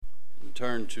and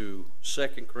turn to 2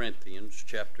 Corinthians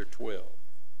chapter 12.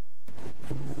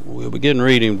 We'll begin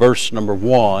reading verse number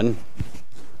 1.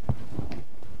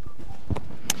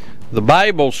 The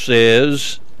Bible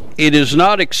says, "It is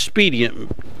not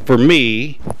expedient for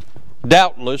me,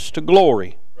 doubtless, to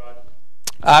glory.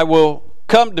 I will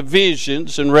come to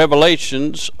visions and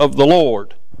revelations of the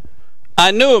Lord. I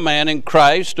knew a man in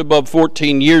Christ above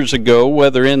 14 years ago,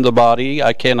 whether in the body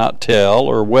I cannot tell,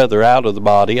 or whether out of the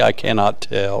body I cannot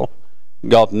tell.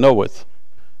 God knoweth.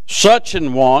 Such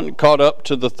an one caught up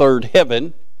to the third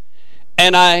heaven.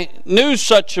 And I knew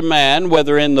such a man,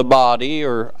 whether in the body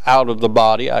or out of the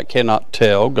body I cannot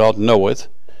tell, God knoweth,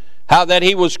 how that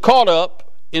he was caught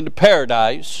up into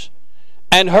paradise,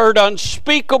 and heard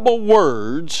unspeakable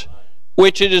words,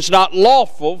 which it is not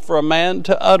lawful for a man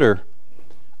to utter.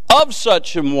 Of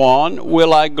such an one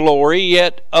will I glory,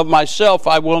 yet of myself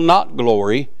I will not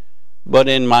glory, but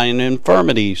in mine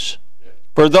infirmities.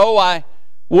 For though I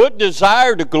would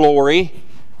desire to glory,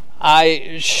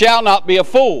 I shall not be a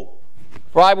fool,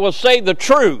 for I will say the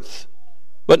truth.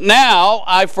 But now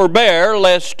I forbear,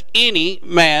 lest any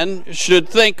man should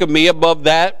think of me above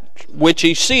that which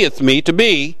he seeth me to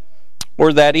be,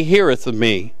 or that he heareth of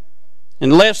me.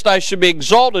 And lest I should be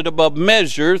exalted above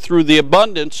measure through the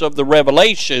abundance of the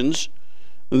revelations,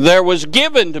 there was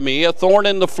given to me a thorn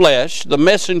in the flesh, the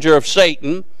messenger of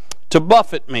Satan, to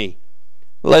buffet me,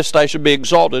 lest I should be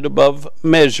exalted above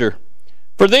measure.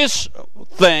 For this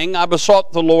thing I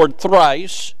besought the Lord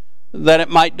thrice, that it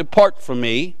might depart from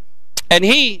me. And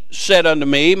he said unto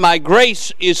me, My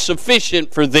grace is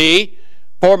sufficient for thee,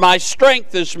 for my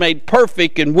strength is made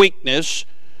perfect in weakness.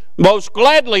 Most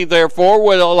gladly, therefore,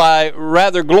 will I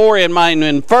rather glory in mine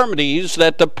infirmities,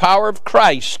 that the power of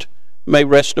Christ may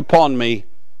rest upon me.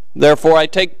 Therefore I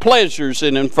take pleasures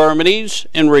in infirmities,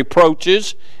 in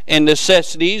reproaches, in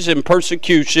necessities, in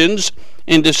persecutions,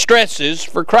 in distresses,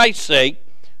 for Christ's sake.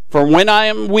 For when I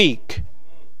am weak,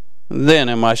 then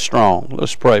am I strong."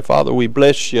 Let's pray. Father, we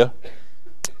bless you.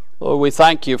 Lord, we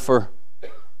thank you for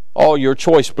all your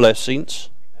choice blessings.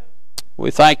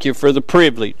 We thank you for the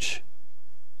privilege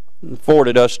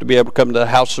afforded us to be able to come to the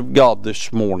house of God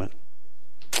this morning.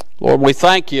 Lord, we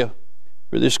thank you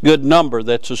for this good number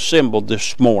that's assembled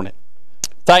this morning.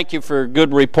 Thank you for a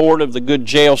good report of the good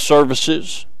jail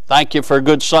services. Thank you for a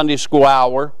good Sunday school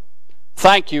hour.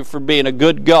 Thank you for being a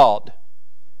good God.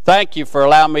 Thank you for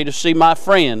allowing me to see my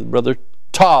friend, Brother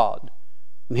Todd,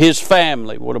 and his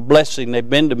family. What a blessing they've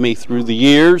been to me through the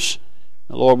years.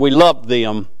 Lord, we love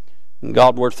them. And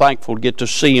God, we're thankful to get to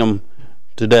see them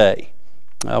today.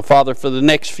 Now, Father, for the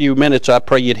next few minutes, I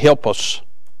pray you'd help us.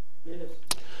 Yes.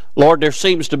 Lord, there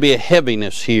seems to be a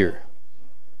heaviness here.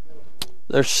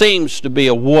 There seems to be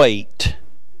a weight.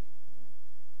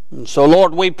 And so,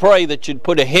 Lord, we pray that you'd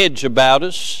put a hedge about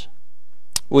us.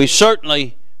 We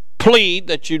certainly plead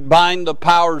that you'd bind the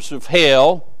powers of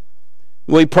hell.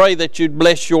 We pray that you'd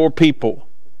bless your people.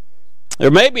 There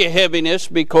may be a heaviness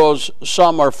because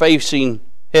some are facing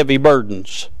heavy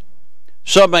burdens.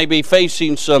 Some may be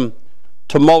facing some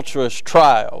tumultuous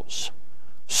trials.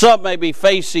 Some may be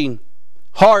facing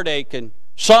heartache, and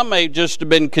some may just have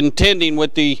been contending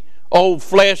with the old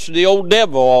flesh, the old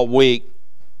devil all week.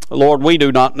 Lord, we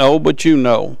do not know, but you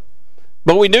know.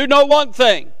 But we do know one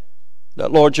thing,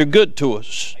 that, Lord, you're good to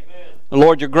us. Amen.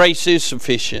 Lord, your grace is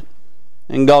sufficient.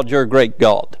 And God, you're a great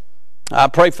God. I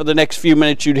pray for the next few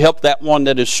minutes you'd help that one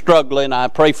that is struggling. I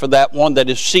pray for that one that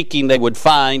is seeking they would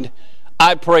find.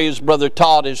 I pray, as Brother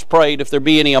Todd has prayed, if there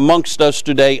be any amongst us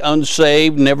today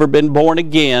unsaved, never been born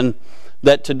again,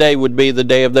 that today would be the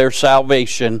day of their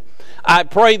salvation. I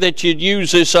pray that you'd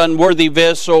use this unworthy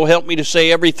vessel. Help me to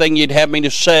say everything you'd have me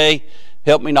to say.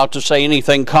 Help me not to say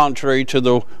anything contrary to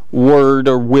the word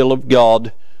or will of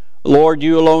God. Lord,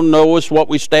 you alone know us what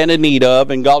we stand in need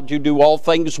of, and God, you do all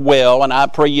things well, and I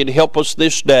pray you'd help us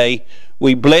this day.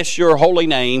 We bless your holy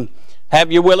name.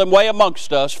 Have your will and way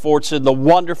amongst us, for it's in the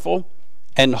wonderful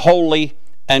and holy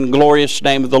and glorious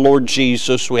name of the Lord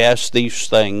Jesus we ask these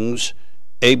things.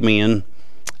 Amen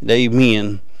and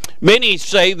amen. Many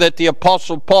say that the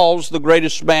Apostle Paul's the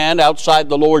greatest man outside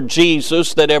the Lord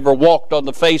Jesus that ever walked on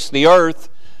the face of the earth.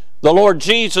 The Lord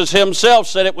Jesus himself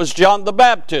said it was John the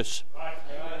Baptist.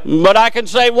 But I can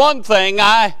say one thing,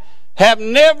 I have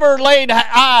never laid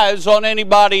eyes on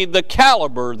anybody the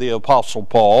caliber of the Apostle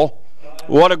Paul.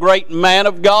 What a great man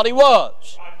of God he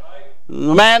was.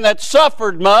 A man that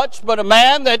suffered much, but a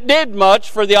man that did much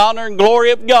for the honor and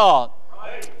glory of God.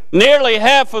 Nearly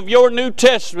half of your New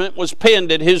Testament was penned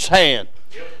in his hand.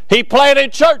 He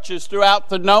planted churches throughout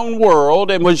the known world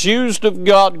and was used of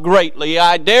God greatly.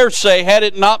 I dare say, had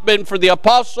it not been for the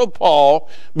Apostle Paul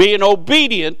being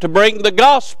obedient to bring the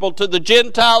gospel to the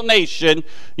Gentile nation,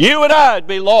 you and I would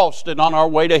be lost and on our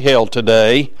way to hell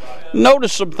today.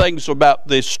 Notice some things about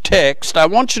this text. I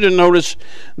want you to notice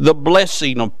the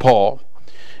blessing of Paul.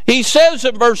 He says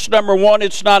in verse number 1,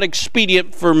 it's not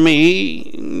expedient for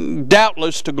me,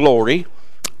 doubtless to glory.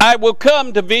 I will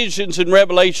come to visions and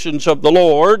revelations of the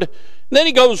Lord. Then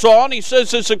he goes on, he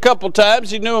says this a couple times.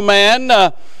 He knew a man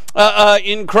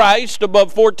in Christ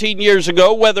above 14 years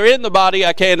ago, whether in the body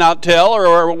I cannot tell,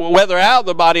 or whether out of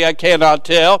the body I cannot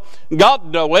tell.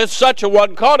 God knoweth, such a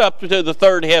one caught up to the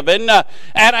third heaven.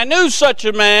 And I knew such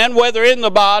a man, whether in the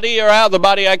body or out of the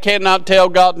body I cannot tell,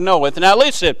 God knoweth. Now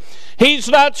listen, he's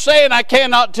not saying I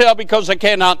cannot tell because I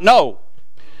cannot know.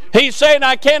 He's saying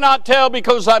I cannot tell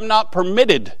because I'm not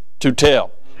permitted to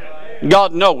tell.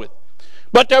 God knoweth.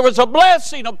 But there was a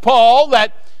blessing of Paul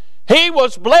that he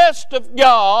was blessed of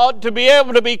God to be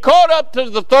able to be caught up to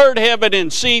the third heaven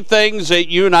and see things that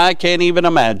you and I can't even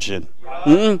imagine.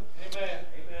 Can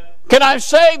I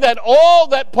say that all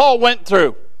that Paul went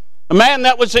through, a man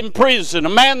that was in prison, a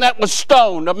man that was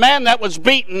stoned, a man that was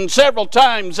beaten several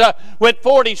times with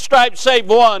 40 stripes save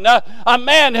one, a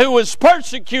man who was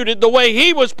persecuted the way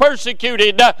he was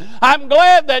persecuted. I'm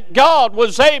glad that God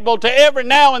was able to every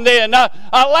now and then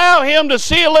allow him to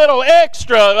see a little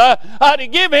extra, to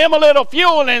give him a little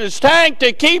fuel in his tank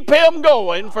to keep him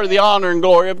going for the honor and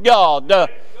glory of God.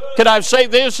 Can I say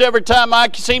this? Every time I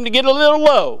seem to get a little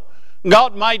low,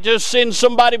 God might just send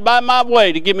somebody by my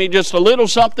way to give me just a little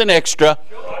something extra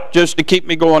just to keep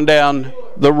me going down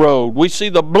the road. We see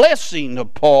the blessing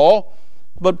of Paul,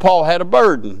 but Paul had a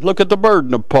burden. Look at the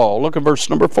burden of Paul. Look at verse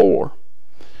number 4.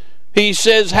 He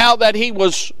says, how that he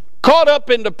was caught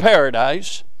up into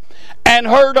paradise and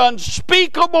heard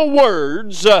unspeakable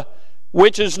words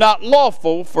which is not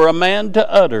lawful for a man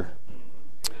to utter.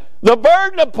 The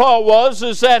burden of Paul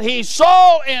is that he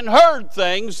saw and heard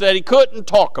things that he couldn't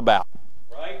talk about.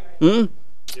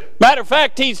 Matter of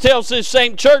fact, he tells this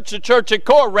same church, the church at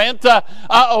Corinth,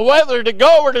 whether to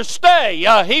go or to stay.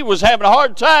 He was having a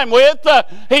hard time with.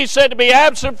 He said to be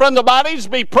absent from the bodies,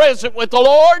 be present with the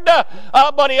Lord.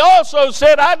 But he also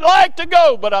said, I'd like to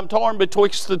go, but I'm torn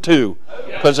betwixt the two,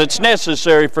 because it's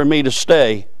necessary for me to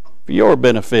stay for your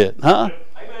benefit. Now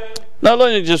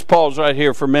let me just pause right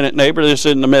here for a minute, neighbor. This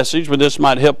isn't the message, but this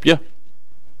might help you.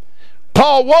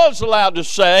 Paul was allowed to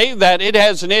say that it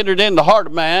hasn't entered in the heart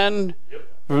of man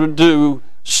for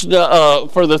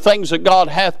the things that God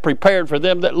hath prepared for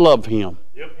them that love him.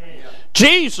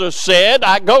 Jesus said,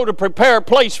 I go to prepare a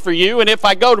place for you, and if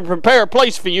I go to prepare a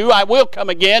place for you, I will come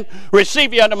again,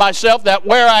 receive you unto myself, that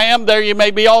where I am, there you may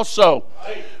be also.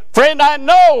 Friend, I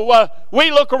know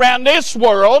we look around this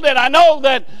world, and I know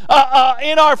that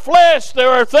in our flesh there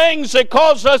are things that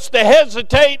cause us to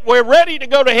hesitate. We're ready to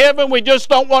go to heaven. We just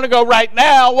don't want to go right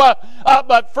now.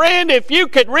 But friend, if you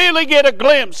could really get a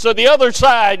glimpse of the other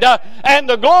side and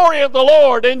the glory of the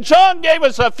Lord, and John gave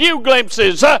us a few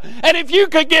glimpses, and if you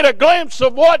could get a glimpse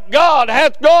of what God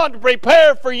hath gone to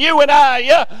prepare for you and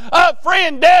I,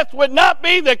 friend, death would not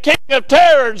be the king of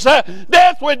terrors.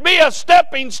 Death would be a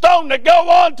stepping stone to go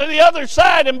on to the other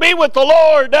side and be with the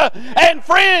Lord. And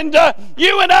friend,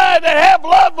 you and I that have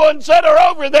loved ones that are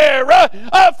over there,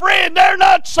 friend, they're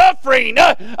not suffering.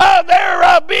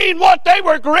 They're being what they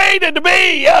were created to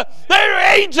be.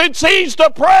 They're agencies to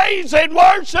praise and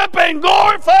worship and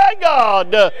glorify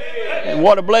God. And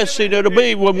what a blessing it'll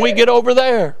be when we get over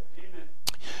there.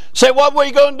 Say, what are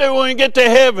we going to do when we get to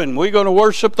heaven? We're going to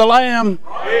worship the Lamb.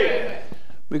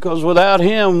 Because without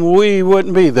Him, we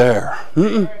wouldn't be there.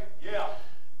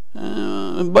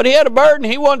 But he had a burden.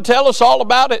 He wanted to tell us all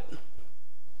about it,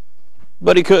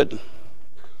 but he couldn't.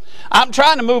 I'm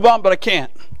trying to move on, but I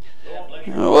can't.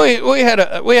 We had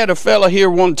a fella here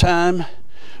one time,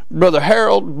 Brother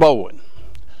Harold Bowen.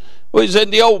 We was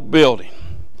in the old building,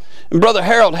 and Brother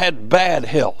Harold had bad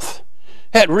health,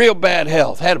 had real bad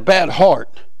health, had a bad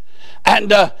heart.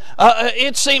 And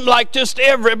it seemed like just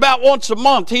about once a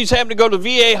month he's having to go to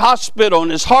VA hospital,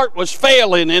 and his heart was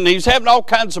failing, and he's having all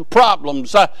kinds of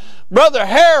problems. Brother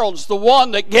Harold's the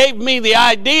one that gave me the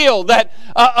ideal that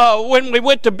when we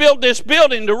went to build this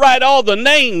building, to write all the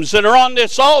names that are on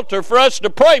this altar for us to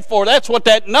pray for. That's what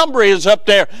that number is up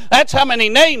there. That's how many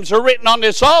names are written on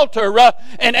this altar.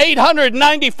 And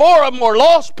 894 of them were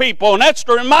lost people. And that's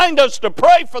to remind us to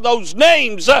pray for those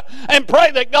names and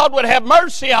pray that God would have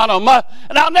mercy on them.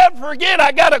 And I'll never forget,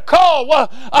 I got a call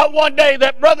one day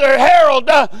that Brother Harold,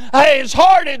 his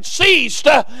heart had ceased,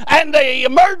 and the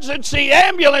emergency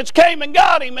ambulance came and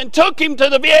got him and took him to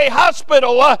the VA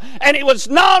hospital, and he was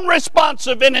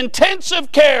non-responsive in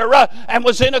intensive care and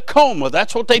was in a coma.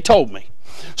 That's what they told me.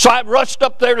 So I rushed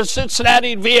up there to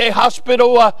Cincinnati VA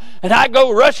hospital, and I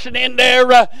go rushing in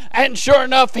there, and sure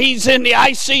enough, he's in the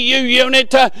ICU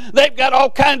unit. They've got all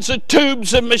kinds of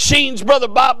tubes and machines, Brother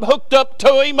Bob, hooked up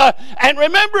to him. And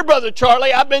remember, Brother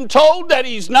Charlie, I've been told that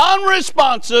he's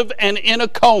non-responsive and in a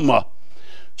coma.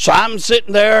 So I'm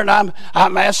sitting there, and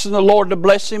I'm asking the Lord to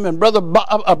bless him. And Brother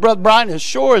Brian, as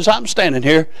sure as I'm standing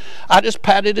here, I just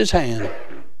patted his hand.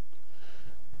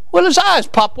 Well, his eyes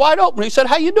popped wide open. He said,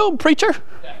 "How you doing, preacher?"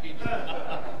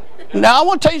 Now, I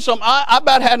want to tell you something. I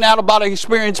about had an out-of-body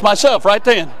experience myself right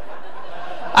then.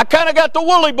 I kind of got the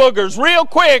woolly boogers real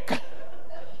quick.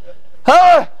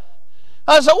 I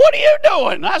said, "What are you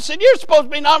doing?" I said, "You're supposed to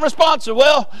be non-responsive."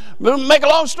 Well, make a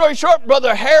long story short,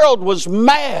 Brother Harold was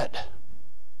mad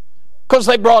because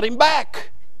they brought him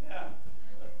back.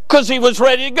 Because he was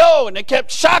ready to go, and they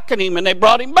kept shocking him, and they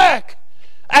brought him back.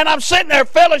 And I'm sitting there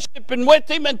fellowshipping with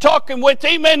him and talking with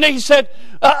him, and he said,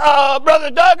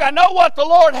 "Brother Doug, I know what the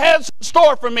Lord has in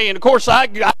store for me." And of course,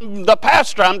 I'm the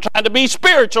pastor. I'm trying to be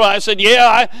spiritual. I said,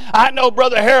 "Yeah, I know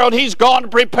Brother Harold. He's gone to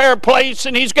prepare a place,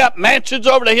 and he's got mansions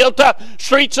over the hilltop,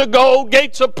 streets of gold,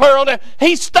 gates of pearl."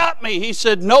 He stopped me. He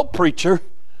said, "No, preacher,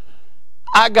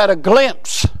 I got a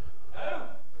glimpse."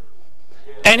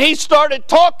 And he started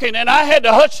talking, and I had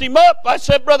to hush him up. I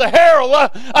said, "Brother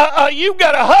Harold, you've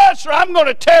got to hush, or I'm going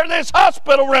to tear this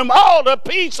hospital room all to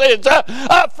pieces.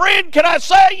 Friend, can I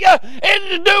say,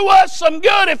 it'd do us some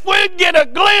good if we'd get a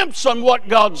glimpse on what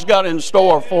God's got in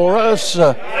store for us."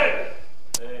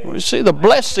 We see the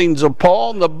blessings of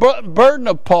Paul and the burden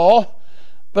of Paul,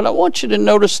 but I want you to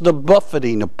notice the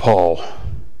buffeting of Paul.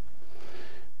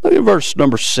 Look at verse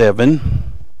number 7.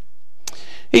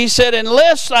 He said,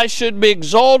 "Unless I should be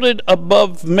exalted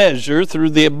above measure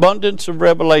through the abundance of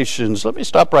revelations." Let me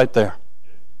stop right there.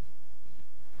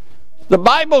 The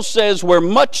Bible says where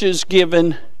much is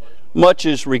given, much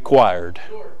is required.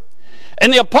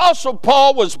 And the Apostle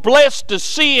Paul was blessed to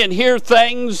see and hear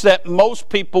things that most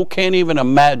people can't even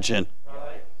imagine.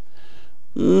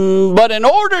 But in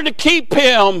order to keep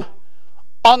him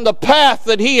on the path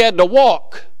that he had to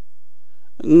walk,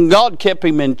 God kept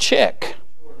him in check.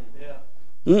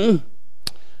 You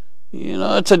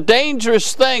know, it's a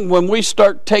dangerous thing when we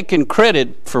start taking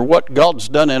credit for what God's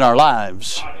done in our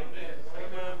lives.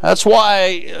 That's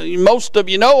why most of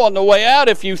you know on the way out,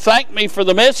 if you thank me for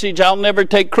the message, I'll never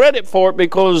take credit for it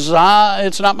because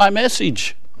it's not my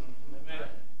message.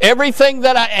 Everything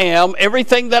that I am,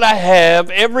 everything that I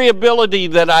have, every ability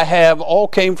that I have, all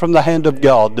came from the hand of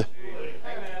God.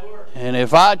 And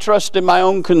if I trust in my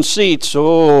own conceits,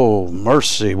 oh,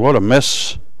 mercy, what a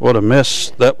mess. What a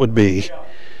mess that would be.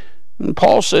 And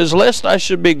Paul says, "Lest I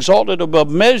should be exalted above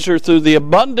measure through the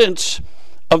abundance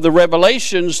of the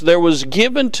revelations, there was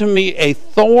given to me a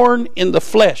thorn in the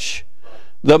flesh,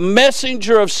 the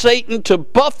messenger of Satan to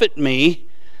buffet me,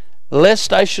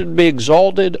 lest I should be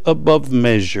exalted above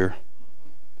measure."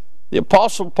 The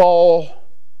Apostle Paul,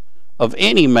 of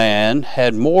any man,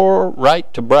 had more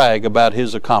right to brag about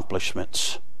his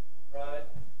accomplishments.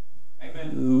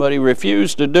 But he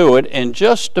refused to do it, and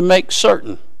just to make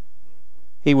certain,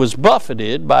 he was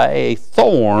buffeted by a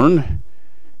thorn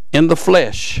in the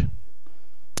flesh.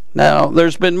 Now,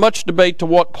 there's been much debate to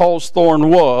what Paul's thorn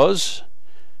was.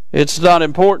 It's not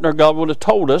important, or God would have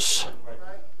told us.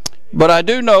 But I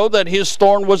do know that his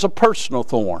thorn was a personal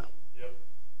thorn.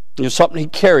 It was something he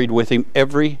carried with him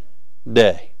every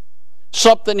day.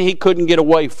 Something he couldn't get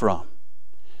away from.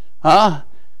 Kind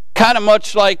of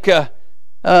much like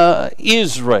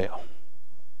Israel.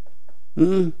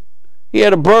 He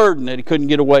had a burden that he couldn't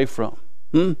get away from.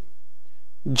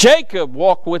 Jacob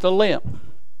walked with a limp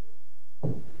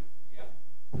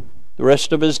the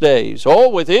rest of his days. Oh,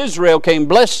 with Israel came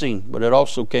blessing, but it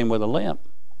also came with a limp.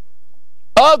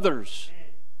 Others,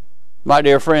 my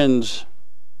dear friends,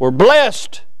 were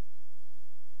blessed,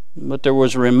 but there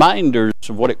was reminders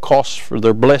of what it cost for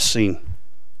their blessing.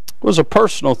 It was a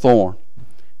personal thorn.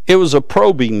 It was a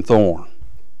probing thorn.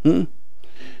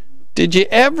 Did you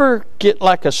ever get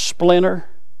like a splinter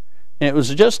and it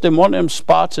was just in one of them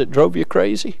spots that drove you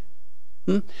crazy?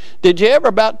 Did you ever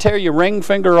about tear your ring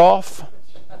finger off?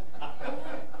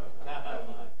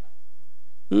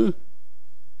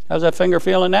 How's that finger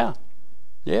feeling now?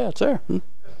 Yeah, it's there. It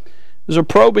was a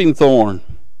probing thorn.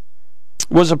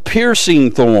 It was a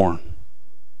piercing thorn.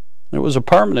 It was a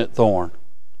permanent thorn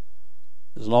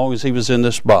as long as he was in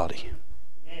this body.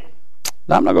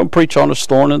 Now, I'm not going to preach on a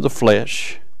thorn in the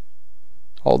flesh.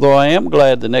 Although I am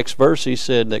glad the next verse he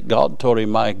said that God told him,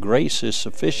 my grace is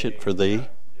sufficient for thee.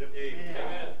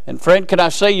 And friend, can I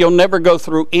say you'll never go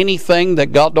through anything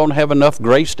that God don't have enough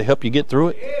grace to help you get through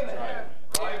it?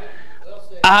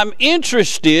 I'm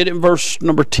interested in verse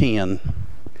number 10.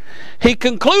 He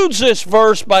concludes this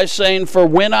verse by saying, for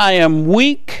when I am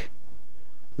weak,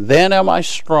 then am I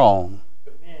strong.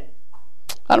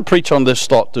 I want to preach on this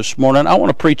thought this morning. I want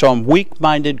to preach on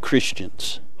weak-minded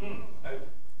Christians.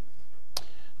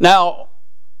 Now,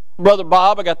 Brother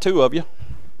Bob, I got two of you.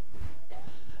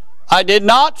 I did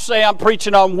not say I'm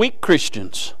preaching on weak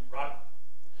Christians.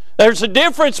 There's a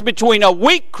difference between a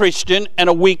weak Christian and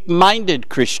a weak-minded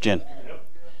Christian.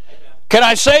 Can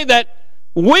I say that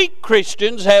weak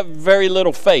Christians have very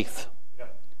little faith?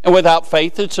 And without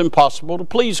faith, it's impossible to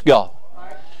please God.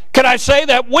 Can I say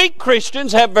that weak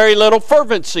Christians have very little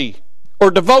fervency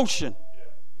or devotion?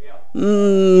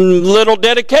 Little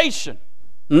dedication.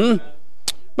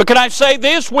 But can I say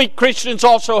this? Weak Christians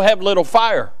also have little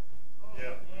fire.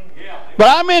 But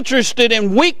I'm interested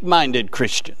in weak-minded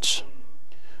Christians.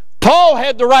 Paul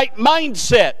had the right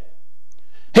mindset.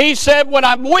 He said, when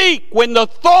I'm weak, when the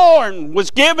thorn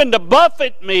was given to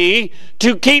buffet me,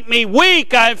 to keep me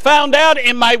weak, I found out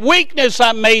in my weakness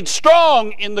I'm made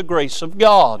strong in the grace of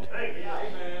God.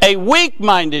 A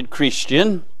weak-minded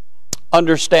Christian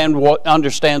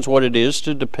understands what it is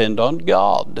to depend on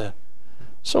God.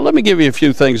 So let me give you a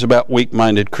few things about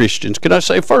weak-minded Christians. Can I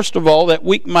say, first of all, that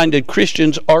weak-minded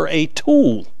Christians are a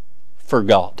tool for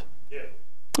God?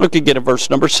 Look again at verse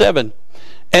number 7.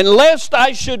 And lest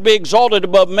I should be exalted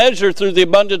above measure through the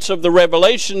abundance of the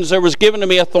revelations, there was given to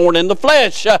me a thorn in the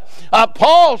flesh.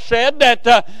 Paul said that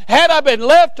had I been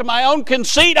left to my own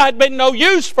conceit, I'd been no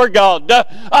use for God.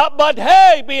 But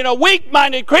hey, being a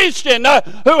weak-minded Christian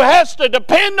who has to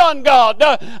depend on God,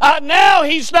 now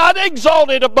he's not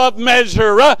exalted above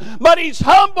measure, but he's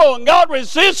humble, and God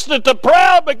resisteth the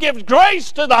proud, but gives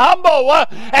grace to the humble.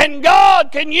 And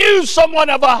God can use someone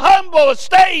of a humble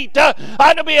estate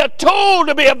to be a tool,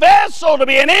 to be a vessel, to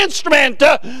be an instrument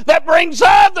that brings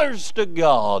others to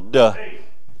God.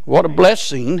 What a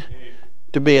blessing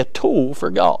to be a tool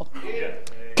for God.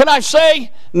 Can I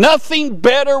say, nothing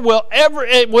better will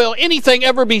anything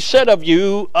ever be said of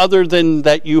you other than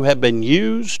that you have been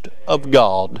used of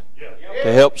God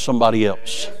to help somebody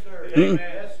else.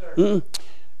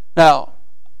 Now,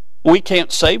 we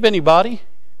can't save anybody.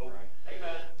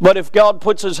 But if God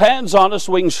puts His hands on us,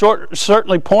 we can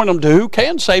certainly point them to who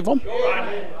can save them.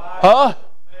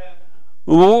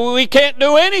 We can't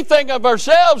do anything of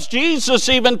ourselves. Jesus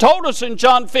even told us in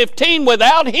John 15,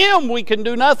 without Him we can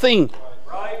do nothing.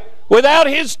 Without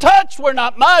His touch we're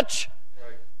not much.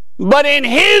 But in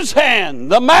His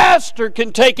hand, the Master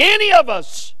can take any of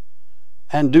us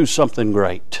and do something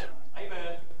great.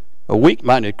 A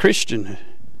weak-minded Christian,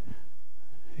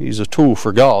 he's a tool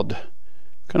for God.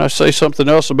 Can I say something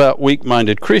else about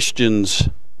weak-minded Christians?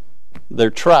 They're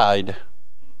tried.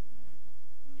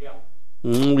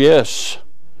 Yes.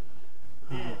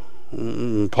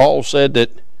 Paul said that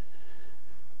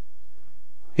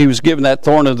he was given that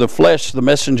thorn of the flesh, the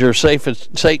messenger of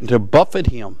Satan, to buffet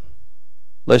him,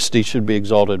 lest he should be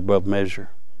exalted above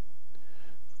measure.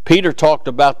 Peter talked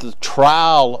about the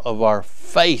trial of our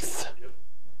faith.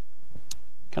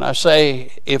 Can I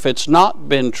say, if it's not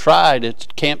been tried, it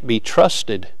can't be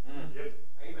trusted.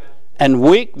 And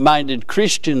weak-minded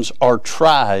Christians are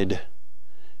tried.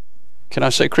 Can I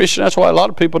say, Christian, that's why a lot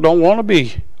of people don't want to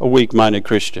be a weak-minded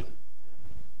Christian.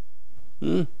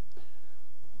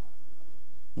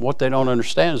 What they don't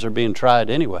understand is they're being tried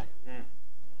anyway.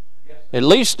 At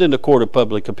least in the court of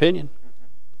public opinion.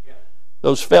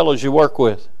 Those fellows you work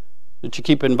with, that you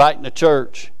keep inviting to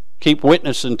church, keep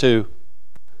witnessing to,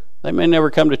 they may never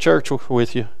come to church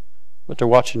with you, but they're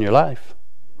watching your life.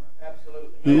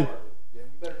 Absolutely.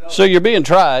 So you're being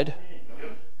tried.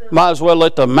 Might as well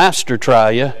let the Master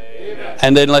try you,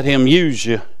 and then let Him use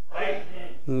you.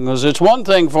 Because it's one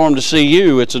thing for Him to see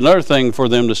you, it's another thing for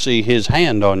them to see His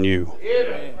hand on you.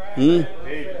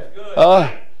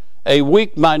 A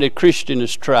weak-minded Christian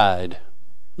is tried.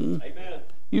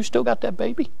 You still got that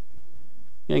baby?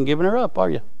 You ain't giving her up, are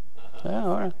you? Yeah,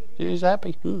 all right. She's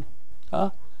happy.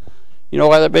 You know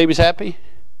why that baby's happy?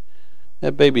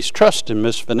 That baby's trusting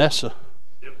Miss Vanessa.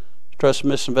 Trusting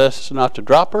Miss Vanessa not to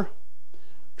drop her.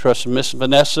 Trusting Miss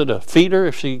Vanessa to feed her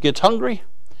if she gets hungry.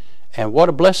 And what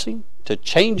a blessing to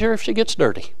change her if she gets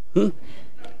dirty.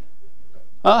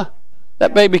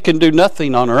 That baby can do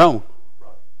nothing on her own.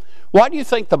 Why do you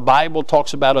think the Bible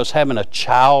talks about us having a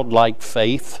childlike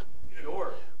faith?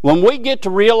 When we get to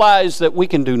realize that we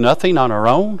can do nothing on our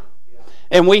own,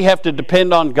 And we have to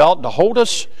depend on God to hold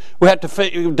us. We have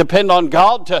to depend on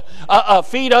God to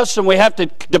feed us, and we have to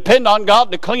depend on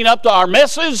God to clean up our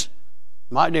messes.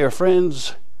 My dear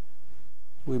friends,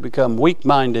 we become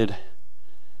weak-minded,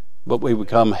 but we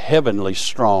become heavenly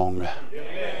strong.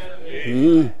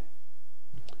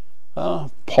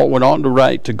 Paul went on to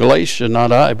write to Galatia,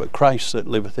 not I, but Christ that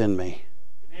liveth in me.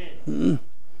 Can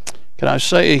I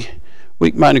say,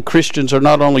 weak-minded Christians are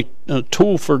not only a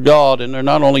tool for God, and they're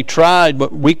not only tried,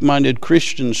 but weak-minded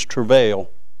Christians travail.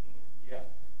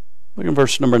 Look at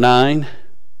verse number 9.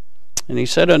 And he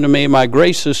said unto me, my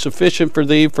grace is sufficient for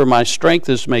thee, for my strength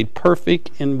is made perfect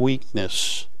in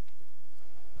weakness.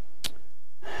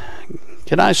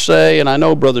 Can I say, and I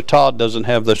know Brother Todd doesn't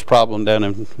have this problem down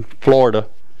in Florida,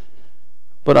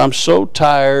 but I'm so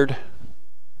tired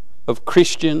of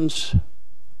Christians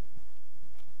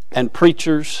and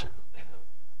preachers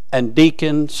and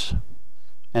deacons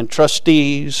and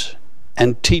trustees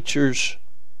and teachers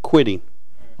quitting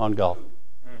on God.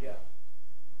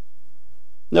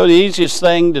 No, the easiest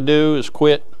thing to do is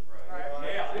quit.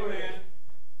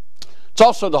 It's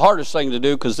also the hardest thing to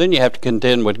do, because then you have to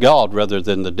contend with God rather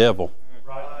than the devil.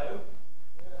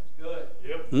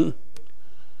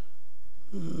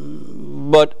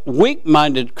 But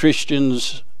weak-minded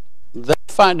Christians, they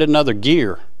find another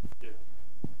gear.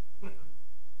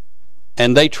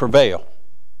 And they travail.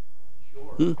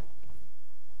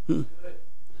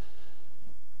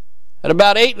 At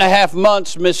about 8.5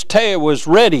 months, Miss Taya was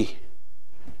ready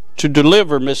to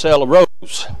deliver Miss Ella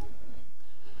Rose.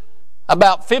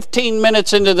 About 15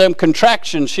 minutes into them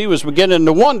contractions, she was beginning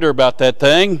to wonder about that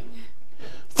thing.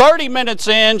 30 minutes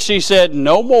in, she said,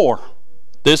 no more.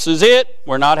 This is it.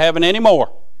 We're not having any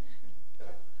more.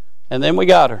 And then we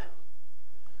got her.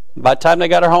 By the time they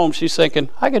got her home, she's thinking,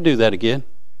 I could do that again.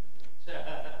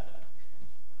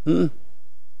 Can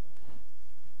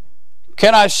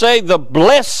I say the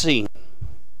blessing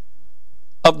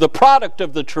of the product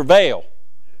of the travail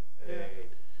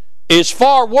is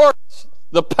far worth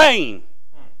the pain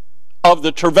of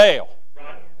the travail.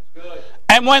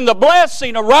 And when the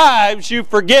blessing arrives, you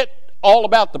forget all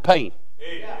about the pain.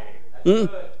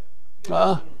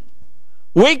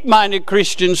 Weak-minded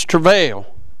Christians travail.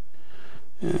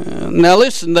 Now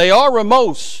listen, they are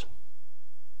remorse.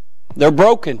 They're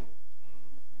broken.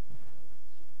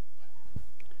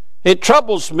 It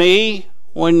troubles me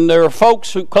when there are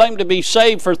folks who claim to be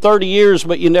saved for 30 years,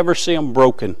 but you never see them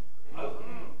broken.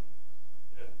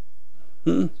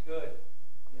 I'm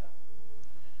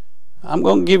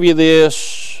going to give you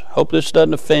this. Hope this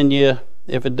doesn't offend you.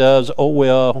 If it does, oh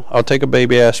well. I'll take a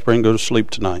baby aspirin and go to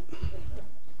sleep tonight.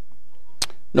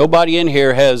 Nobody in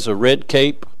here has a red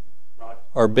cape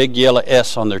or a big yellow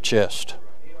S on their chest.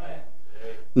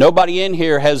 Nobody in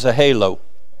here has a halo.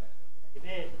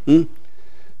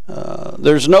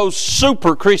 There's no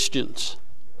super Christians.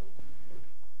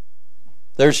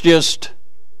 There's just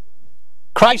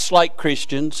Christ-like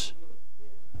Christians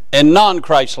and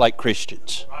non-Christ-like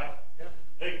Christians.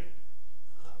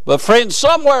 But friends,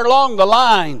 somewhere along the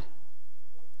line,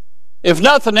 if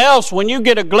nothing else, when you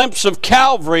get a glimpse of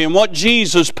Calvary and what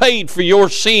Jesus paid for your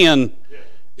sin,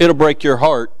 it'll break your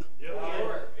heart.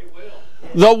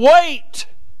 The weight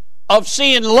of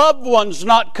seeing loved ones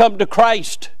not come to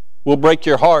Christ will break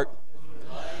your heart.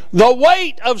 The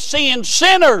weight of seeing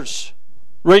sinners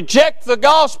reject the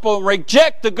gospel and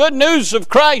reject the good news of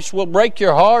Christ will break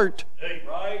your heart.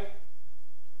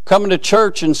 Coming to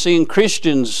church and seeing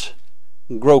Christians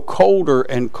grow colder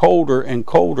and colder and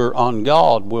colder on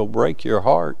God will break your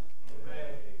heart.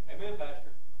 Amen,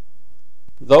 Pastor.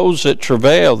 Those that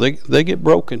travail, they get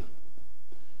broken.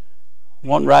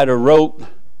 One writer wrote,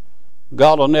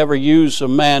 God will never use a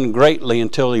man greatly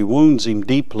until he wounds him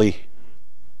deeply.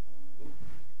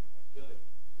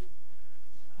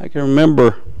 I can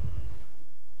remember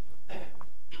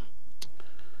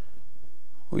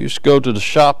we used to go to the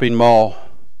shopping mall.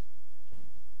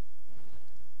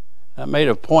 I made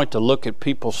a point to look at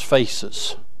people's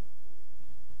faces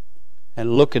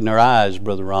and look in their eyes,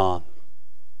 Brother Ron.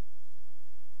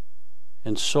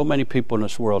 And so many people in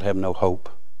this world have no hope.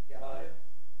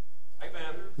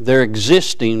 They're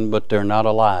existing, but they're not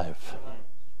alive.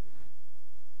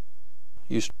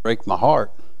 It used to break my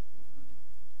heart.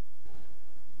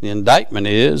 The indictment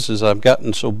is I've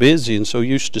gotten so busy and so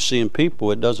used to seeing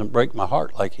people, it doesn't break my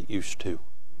heart like it used to.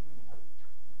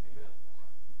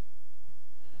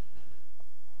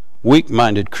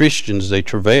 Weak-minded Christians, they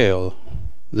travail.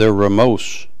 They're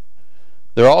remorse.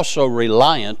 They're also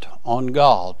reliant on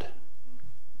God.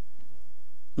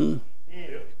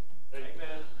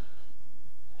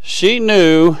 She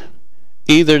knew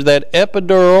either that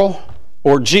epidural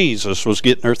or Jesus was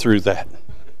getting her through that.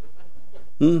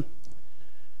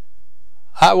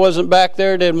 I wasn't back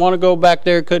there, didn't want to go back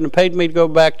there, couldn't have paid me to go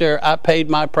back there. I paid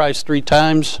my price 3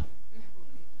 times.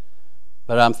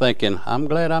 But I'm thinking, I'm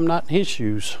glad I'm not in his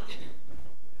shoes.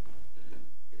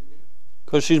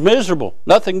 Because she's miserable.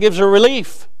 Nothing gives her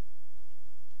relief.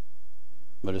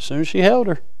 But as soon as she held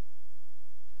her.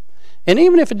 And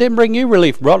even if it didn't bring you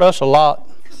relief, it brought us a lot.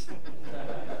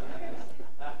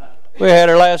 We had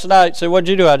her last night. Said, what'd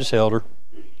you do? I just held her.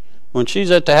 When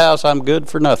she's at the house, I'm good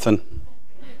for nothing.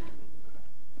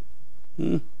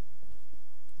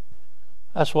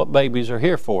 That's what babies are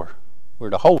here for. We're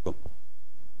to hold them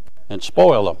and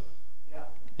spoil them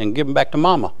and give them back to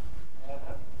mama.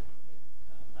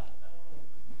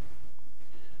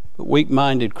 But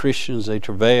weak-minded Christians, they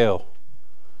travail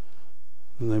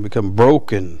and they become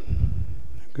broken,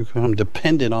 become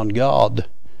dependent on God.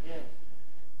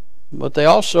 But they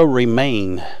also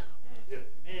remain.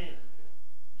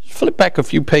 Flip back a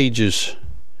few pages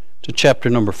to chapter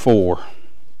number 4.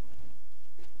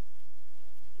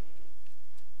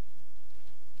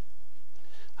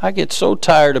 I get so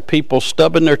tired of people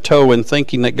stubbing their toe and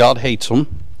thinking that God hates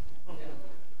them.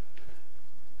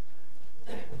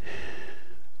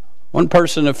 One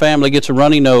person in the family gets a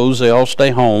runny nose, they all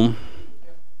stay home.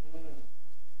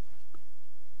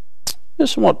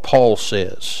 This is what Paul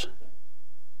says.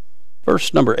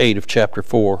 Verse number 8 of chapter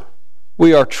 4.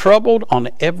 We are troubled on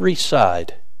every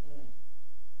side,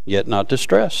 yet not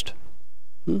distressed.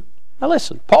 Now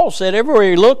listen, Paul said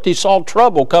everywhere he looked, he saw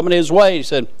trouble coming his way. He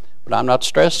said, but I'm not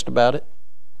stressed about it.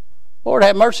 Lord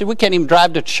have mercy, we can't even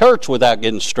drive to church without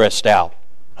getting stressed out.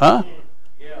 Huh?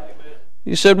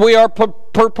 He said, we are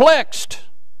perplexed,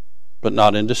 but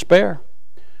not in despair.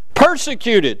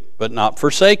 Persecuted, but not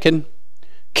forsaken.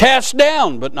 Cast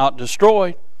down, but not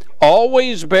destroyed.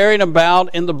 Always bearing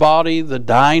about in the body the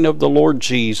dying of the Lord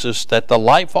Jesus, that the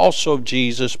life also of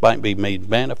Jesus might be made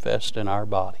manifest in our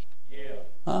body.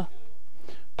 Huh?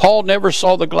 Paul never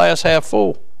saw the glass half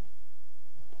full.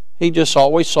 He just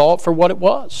always saw it for what it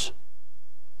was.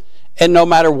 And no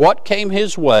matter what came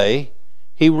his way,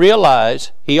 he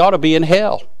realized he ought to be in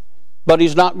hell. But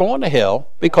he's not going to hell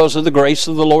because of the grace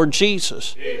of the Lord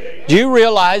Jesus. Do you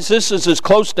realize this is as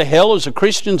close to hell as a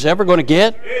Christian's ever going to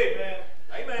get?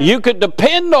 You could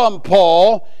depend on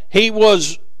Paul. He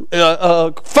was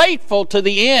faithful to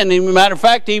the end. As a matter of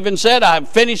fact, he even said, I've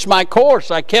finished my course.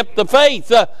 I kept the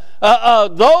faith.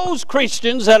 Those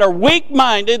Christians that are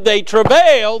weak-minded, they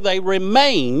travail, they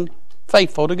remain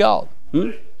faithful to God.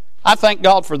 I thank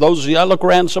God for those of you. I look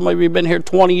around, some of you have been here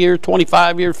 20 years,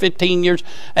 25 years, 15 years,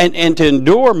 and to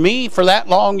endure me for that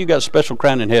long, you got a special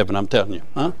crown in heaven, I'm telling you.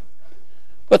 Huh?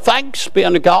 But thanks be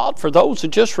unto God for those that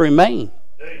just remain.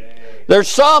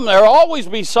 There'll always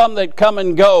be some that come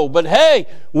and go, but hey,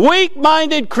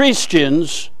 weak-minded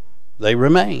Christians, they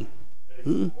remain.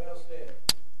 Can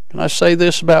I say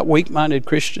this about weak-minded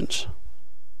Christians?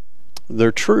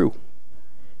 They're true.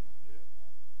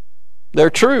 They're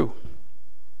true.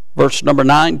 Verse number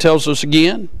 9 tells us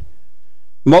again,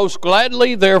 most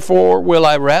gladly, therefore, will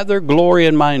I rather glory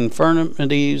in my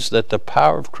infirmities, that the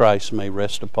power of Christ may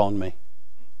rest upon me.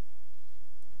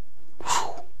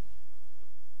 Whew.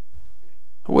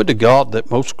 I would to God that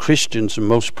most Christians and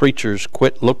most preachers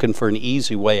quit looking for an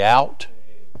easy way out.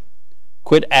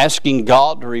 Quit asking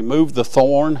God to remove the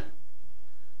thorn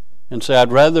and say,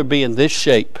 I'd rather be in this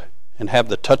shape and have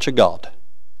the touch of God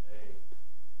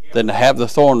than to have the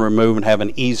thorn removed and have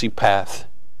an easy path.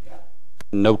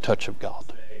 No touch of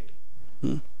God.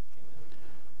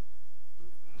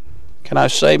 Can I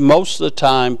say most of the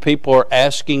time people are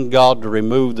asking God to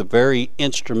remove the very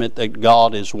instrument that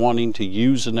God is wanting to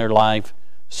use in their life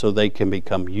so they can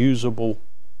become usable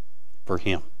for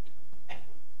Him.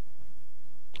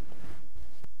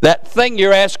 That thing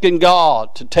you're asking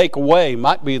God to take away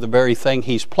might be the very thing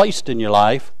He's placed in your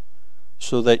life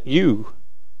so that you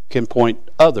can point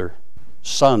other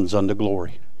sons unto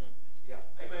glory.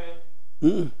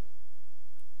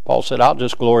 Paul said, I'll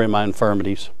just glory in my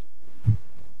infirmities,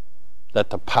 that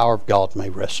the power of God may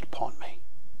rest upon me.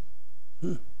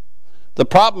 The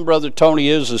problem, Brother Tony,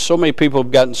 is so many people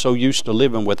have gotten so used to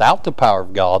living without the power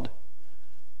of God,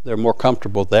 they're more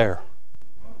comfortable there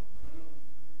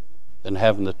than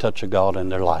having the touch of God in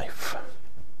their life.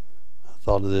 I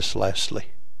thought of this lastly.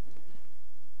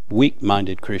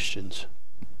 Weak-minded Christians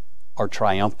are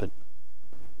triumphant.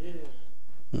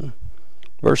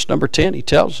 Verse number 10, he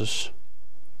tells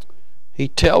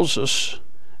us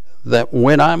that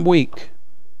when I'm weak,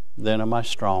 then am I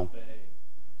strong.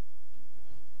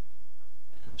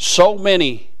 So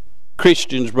many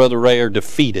Christians, Brother Ray, are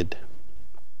defeated.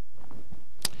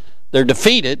 They're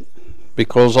defeated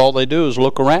because all they do is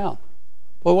look around.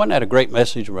 Boy, wasn't that a great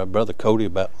message by Brother Cody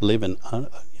about living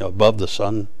above the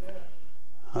sun?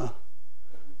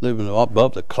 Living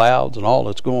above the clouds and all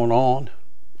that's going on.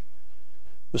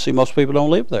 But see, most people don't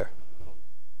live there.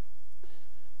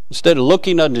 Instead of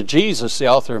looking unto Jesus, the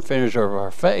author and finisher of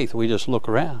our faith, we just look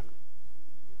around.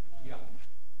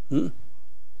 We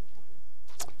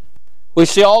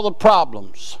see all the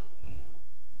problems.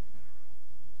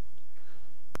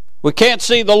 We can't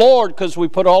see the Lord because we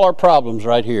put all our problems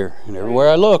right here. And everywhere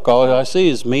I look, all I see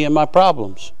is me and my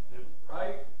problems.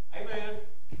 Right? Amen.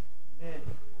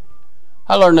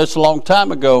 I learned this a long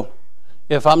time ago.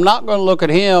 If I'm not going to look at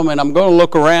Him and I'm going to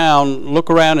look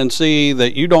around and see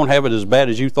that you don't have it as bad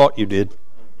as you thought you did.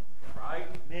 Right?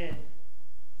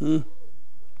 Amen.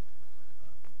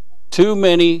 Too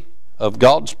many of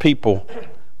God's people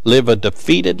live a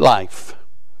defeated life.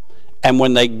 And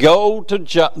when they go to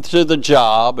the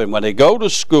job, and when they go to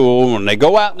school, when they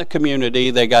go out in the community,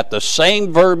 they got the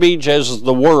same verbiage as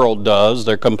the world does.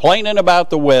 They're complaining about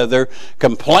the weather,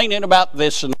 complaining about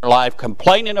this in their life,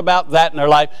 complaining about that in their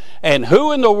life. And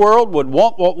who in the world would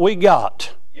want what we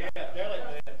got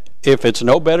if it's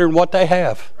no better than what they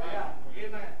have?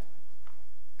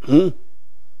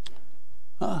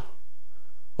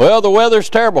 Well, the weather's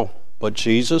terrible, but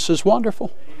Jesus is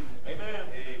wonderful.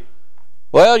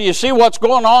 Well, you see what's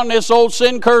going on in this old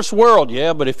sin-cursed world.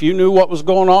 Yeah, but if you knew what was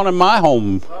going on in my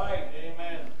home. Right.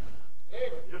 Amen.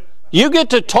 You get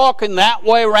to talking that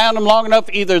way around them long enough,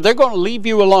 either they're going to leave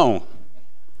you alone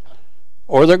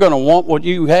or they're going to want what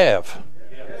you have.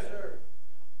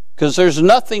 Because there's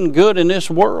nothing good in this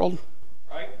world.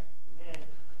 Right.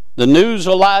 The news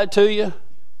will lie to you.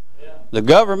 The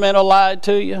government will lie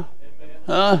to you.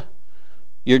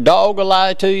 Your dog will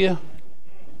lie to you.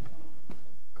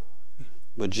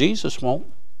 But Jesus won't.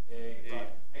 Amen.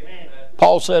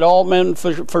 Paul said, all men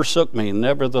forsook me,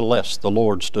 nevertheless the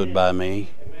Lord stood by me.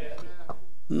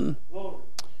 I'm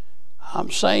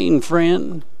saying,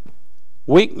 friend,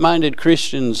 weak-minded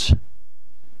Christians,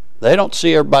 they don't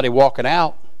see everybody walking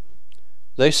out.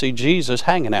 They see Jesus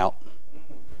hanging out.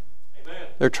 Amen.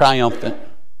 They're triumphant.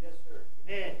 Yes, sir.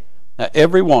 Amen. Now,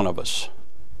 every one of us,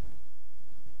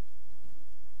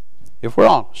 if we're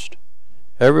honest,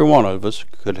 every one of us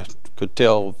could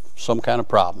tell some kind of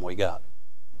problem we got.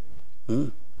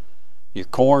 Your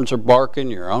corns are barking,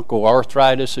 your uncle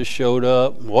arthritis has showed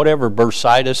up, whatever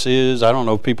bursitis is. I don't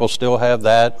know if people still have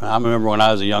that. I remember when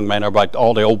I was a young man, everybody,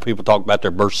 all the old people talk about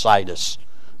their bursitis.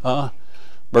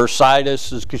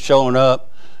 Bursitis is showing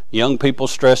up. Young people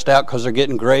stressed out because they're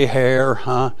getting gray hair.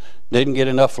 Didn't get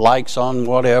enough likes on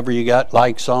whatever you got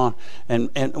likes on.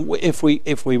 And if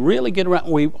we really get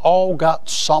around, we've all got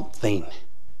something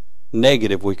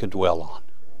negative we could dwell on.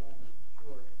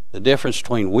 The difference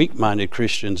between weak-minded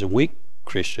Christians and weak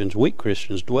Christians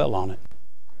dwell on it.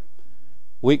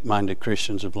 Weak-minded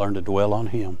Christians have learned to dwell on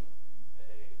Him.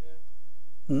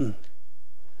 Can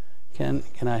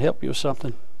I help you with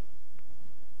something?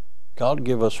 God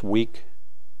give us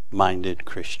weak-minded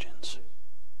Christians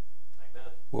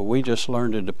where we just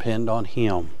learn to depend on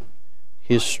Him,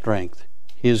 His strength,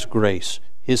 His grace,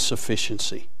 His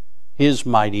sufficiency, His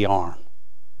mighty arm,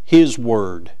 His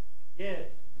word,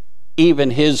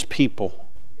 even His people.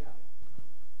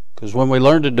 Because when we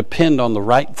learn to depend on the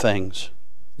right things,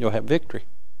 you'll have victory.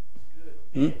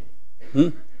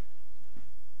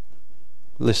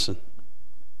 Listen,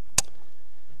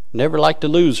 never liked a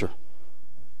loser.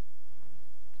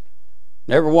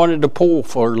 Never wanted to pull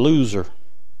for a loser.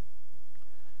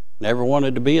 Never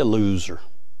wanted to be a loser.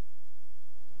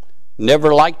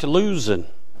 Never liked losing.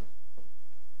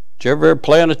 Did you ever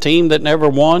play on a team that never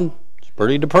won? It's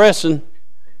pretty depressing.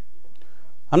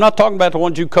 I'm not talking about the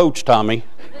ones you coach, Tommy.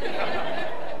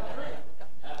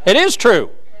 It is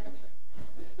true.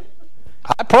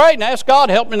 I prayed and asked God,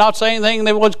 help me not say anything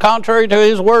that was contrary to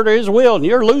His word or His will. And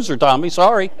you're a loser, Tommy.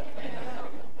 Sorry.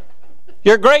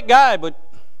 You're a great guy, but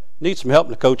need some help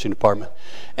in the coaching department.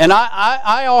 And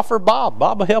I offer Bob.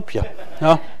 Bob will help you.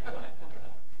 No?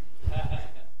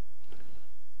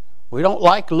 We don't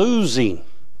like losing,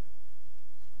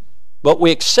 but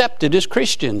we accept it as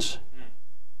Christians.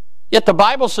 Yet the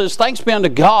Bible says, thanks be unto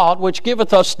God, which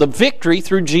giveth us the victory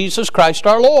through Jesus Christ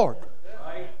our Lord.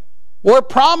 We're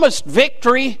promised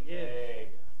victory,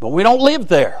 but we don't live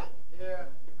there.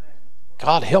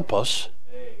 God help us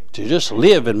to just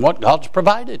live in what God's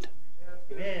provided.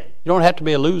 You don't have to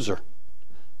be a loser,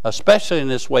 especially in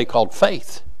this way called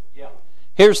faith.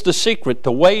 Here's the secret.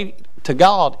 The way to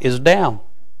God is down.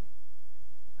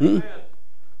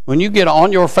 When you get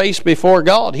on your face before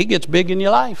God, He gets big in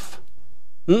your life.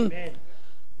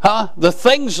 The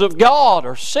things of God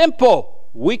are simple.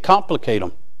 We complicate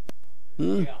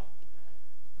them.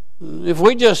 If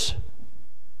we just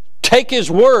take His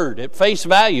Word at face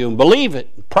value and believe it,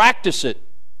 and practice it,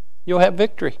 you'll have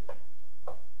victory.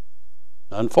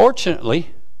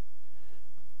 Unfortunately,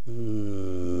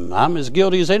 I'm as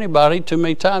guilty as anybody. Too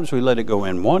many times we let it go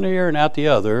in one ear and out the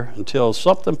other until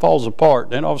something falls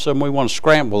apart. Then all of a sudden we want to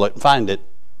scramble it and find it.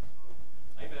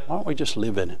 Amen. Why don't we just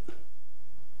live in it?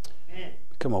 Amen.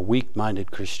 Become a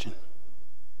weak-minded Christian.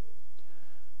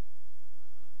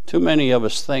 Too many of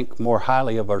us think more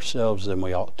highly of ourselves than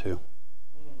we ought to. And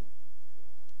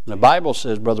the Bible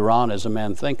says, Brother Ron, as a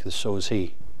man thinketh, so is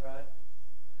he.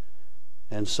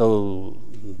 And so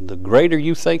the greater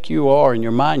you think you are in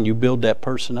your mind, you build that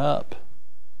person up.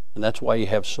 And that's why you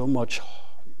have so much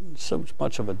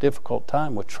of a difficult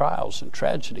time with trials and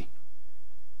tragedy.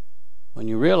 When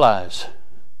you realize,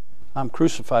 I'm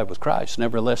crucified with Christ,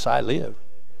 nevertheless I live.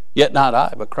 Yet not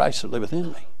I, but Christ that liveth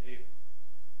in me.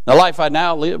 The life I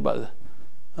now live by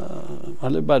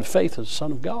the faith of the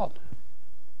Son of God,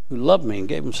 who loved me and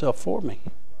gave Himself for me.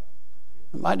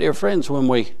 And my dear friends, when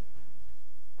we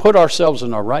put ourselves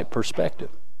in our right perspective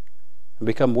and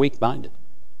become weak-minded,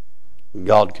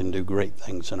 God can do great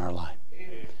things in our life.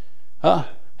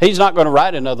 He's not going to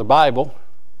write another Bible,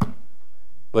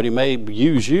 but He may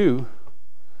use you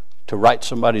to write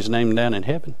somebody's name down in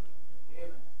heaven.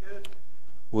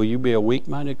 Will you be a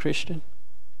weak-minded Christian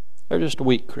or just a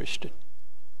weak Christian?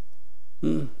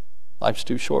 Life's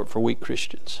too short for weak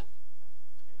Christians.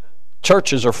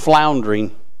 Churches are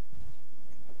floundering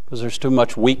because there's too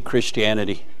much weak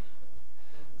Christianity.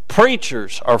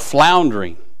 Preachers are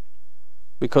floundering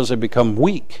because they become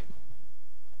weak.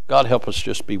 God help us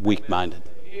just be weak-minded.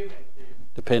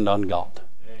 Depend on God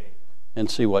and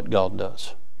see what God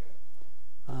does.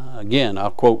 Again,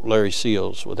 I'll quote Larry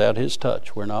Seals, without His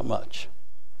touch, we're not much.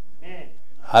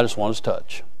 I just want His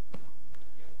touch.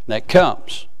 And that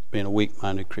comes being a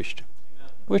weak-minded Christian.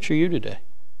 Which are you today?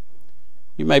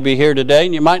 You may be here today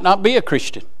and you might not be a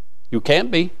Christian. You can't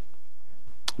be.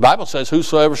 The Bible says,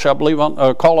 whosoever shall believe on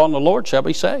or call on the Lord shall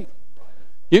be saved.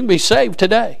 You can be saved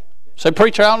today. Say,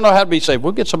 preacher, I don't know how to be saved.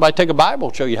 We'll get somebody to take a Bible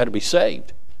and show you how to be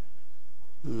saved.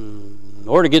 In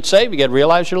order to get saved, you got to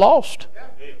realize you're lost.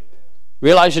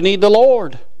 Realize you need the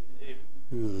Lord.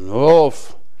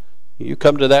 If you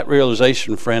come to that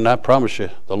realization, friend, I promise you,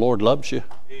 the Lord loves you.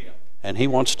 And He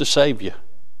wants to save you.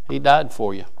 He died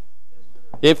for you.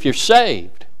 If you're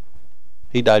saved,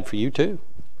 He died for you too.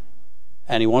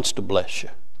 And He wants to bless you.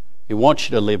 He wants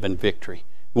you to live in victory.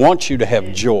 He wants you to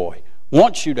have joy. He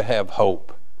wants you to have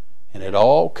hope. And it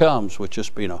all comes with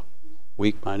just being a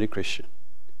weak-minded Christian.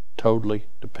 Totally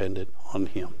dependent on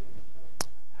Him.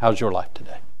 How's your life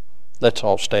today? Let's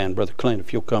all stand. Brother Clint,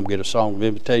 if you'll come get a song of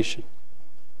invitation.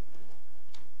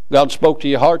 God spoke to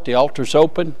your heart. The altar's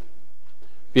open.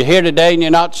 If you're here today and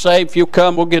you're not saved, if you'll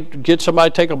come, we'll get somebody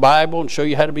to take a Bible and show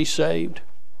you how to be saved.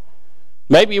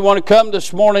 Maybe you want to come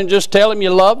this morning and just tell Him you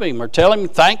love Him, or tell Him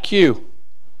thank you.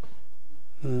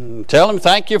 Tell Him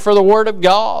thank you for the Word of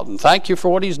God and thank you for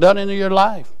what He's done in your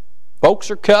life. Folks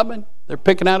are coming. They're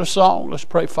picking out a song. Let's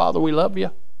pray. Father, we love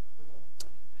you.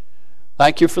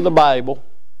 Thank you for the Bible.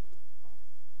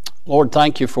 Lord,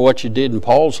 thank you for what you did in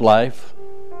Paul's life.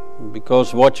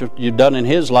 Because of what you've done in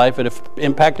his life, it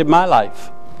impacted my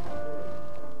life.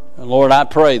 And Lord, I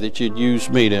pray that you'd use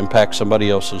me to impact somebody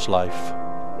else's life.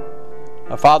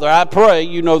 Now, Father, I pray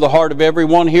you know the heart of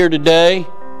everyone here today.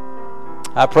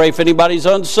 I pray if anybody's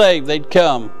unsaved, they'd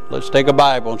come. Let's take a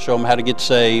Bible and show them how to get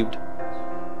saved.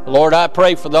 Lord, I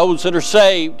pray for those that are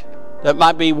saved that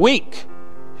might be weak.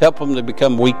 Help them to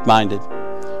become weak-minded.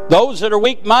 Those that are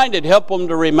weak-minded, help them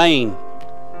to remain.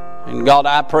 And God,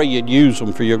 I pray you'd use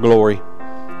them for your glory.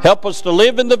 Help us to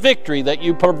live in the victory that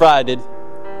you provided.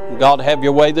 And God, have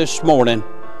your way this morning.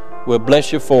 We'll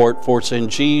bless you for it, for it's in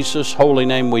Jesus' holy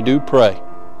name we do pray.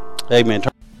 Amen.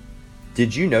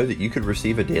 Did you know that you could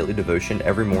receive a daily devotion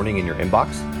every morning in your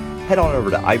inbox? Head on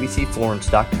over to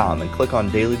ibcflorence.com and click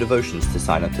on Daily Devotions to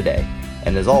sign up today.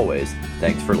 And as always,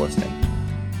 thanks for listening.